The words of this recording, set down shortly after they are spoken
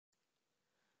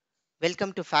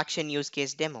Welcome to Faction Use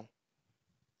Case Demo.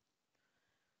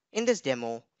 In this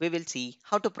demo, we will see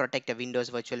how to protect a Windows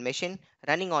virtual machine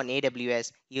running on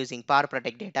AWS using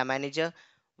PowerProtect Data Manager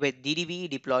with DDVE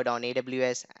deployed on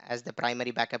AWS as the primary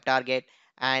backup target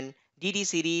and DD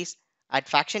series at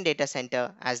Faction Data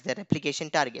Center as the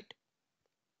replication target.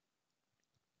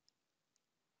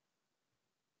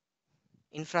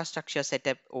 Infrastructure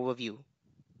Setup Overview.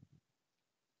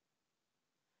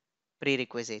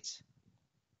 Prerequisites.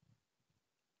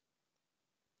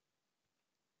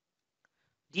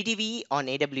 DDVE on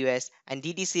AWS and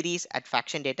DD series at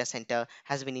Faction Data Center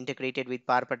has been integrated with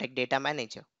PowerProtect Data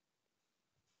Manager.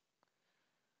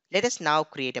 Let us now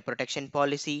create a protection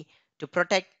policy to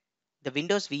protect the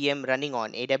Windows VM running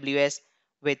on AWS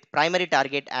with primary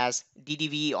target as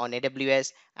DDVE on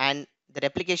AWS and the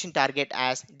replication target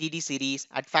as DD series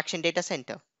at Faction Data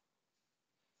Center.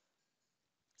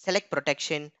 Select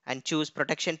Protection and choose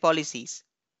Protection Policies.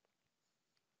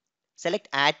 Select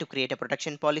Add to create a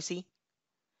protection policy.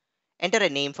 Enter a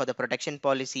name for the protection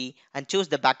policy and choose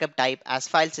the backup type as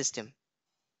File System.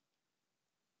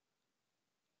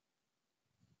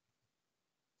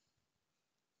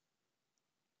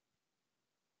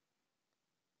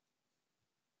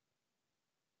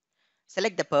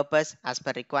 Select the purpose as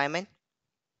per requirement.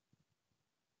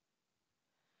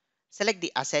 Select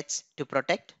the assets to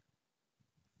protect.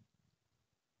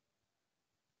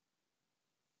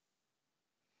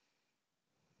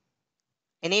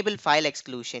 Enable file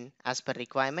exclusion as per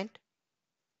requirement.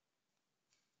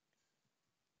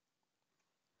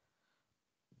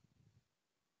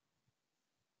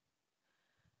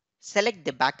 Select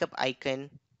the backup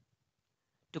icon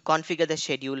to configure the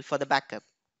schedule for the backup.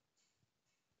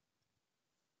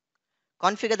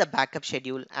 Configure the backup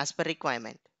schedule as per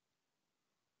requirement.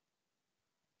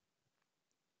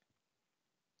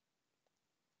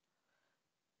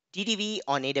 DDVE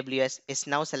on AWS is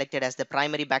now selected as the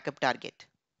primary backup target.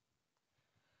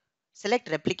 Select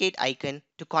Replicate icon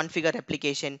to configure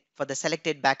replication for the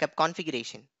selected backup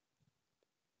configuration.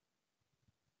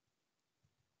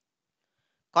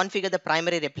 Configure the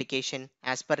primary replication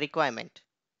as per requirement.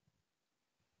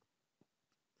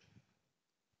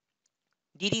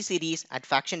 DD series at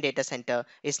Faction Data Center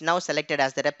is now selected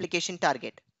as the replication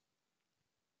target.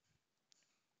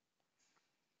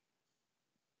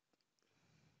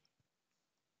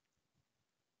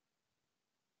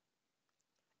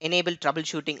 Enable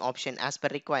troubleshooting option as per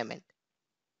requirement.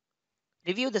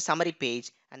 Review the summary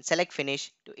page and select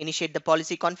Finish to initiate the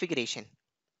policy configuration.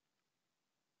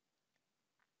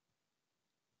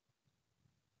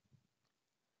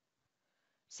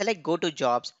 Select Go to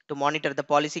Jobs to monitor the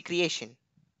policy creation.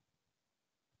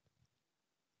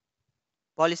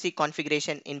 Policy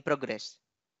configuration in progress.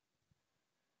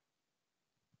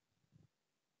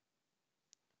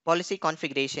 Policy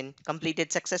configuration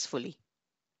completed successfully.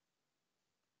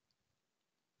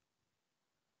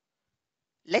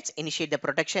 Let's initiate the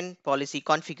protection policy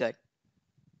configured.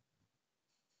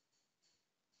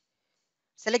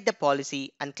 Select the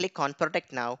policy and click on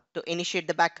Protect Now to initiate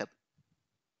the backup.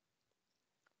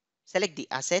 Select the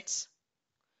assets.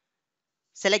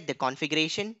 Select the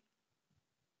configuration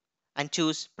and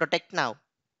choose Protect Now.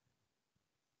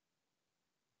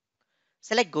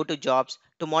 Select Go to Jobs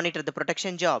to monitor the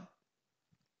protection job.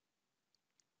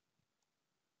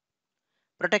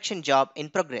 Protection job in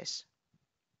progress.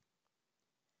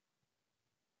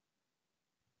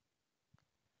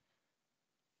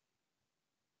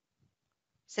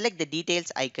 Select the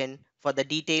Details icon for the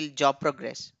detailed job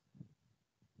progress.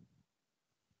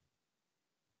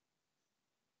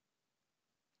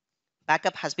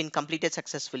 Backup has been completed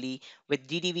successfully with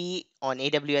DDVE on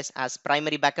AWS as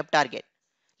primary backup target.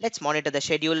 Let's monitor the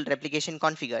schedule replication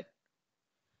configured.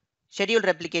 Schedule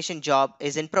replication job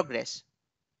is in progress.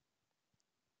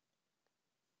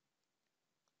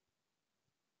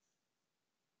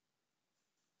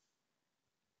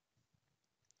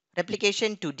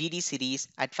 Replication to DD series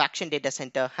at Faction Data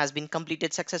Center has been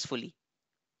completed successfully.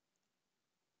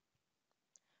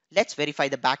 Let's verify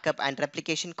the backup and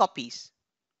replication copies.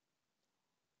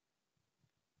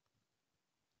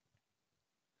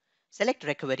 Select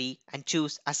Recovery and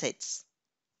choose Assets.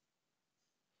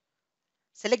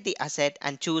 Select the asset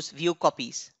and choose View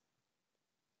Copies.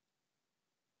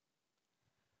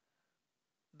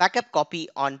 Backup copy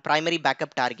on primary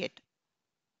backup target.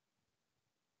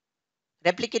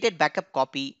 Replicated backup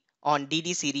copy on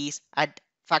DD series at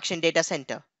Faction Data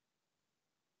Center.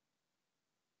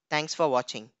 Thanks for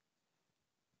watching.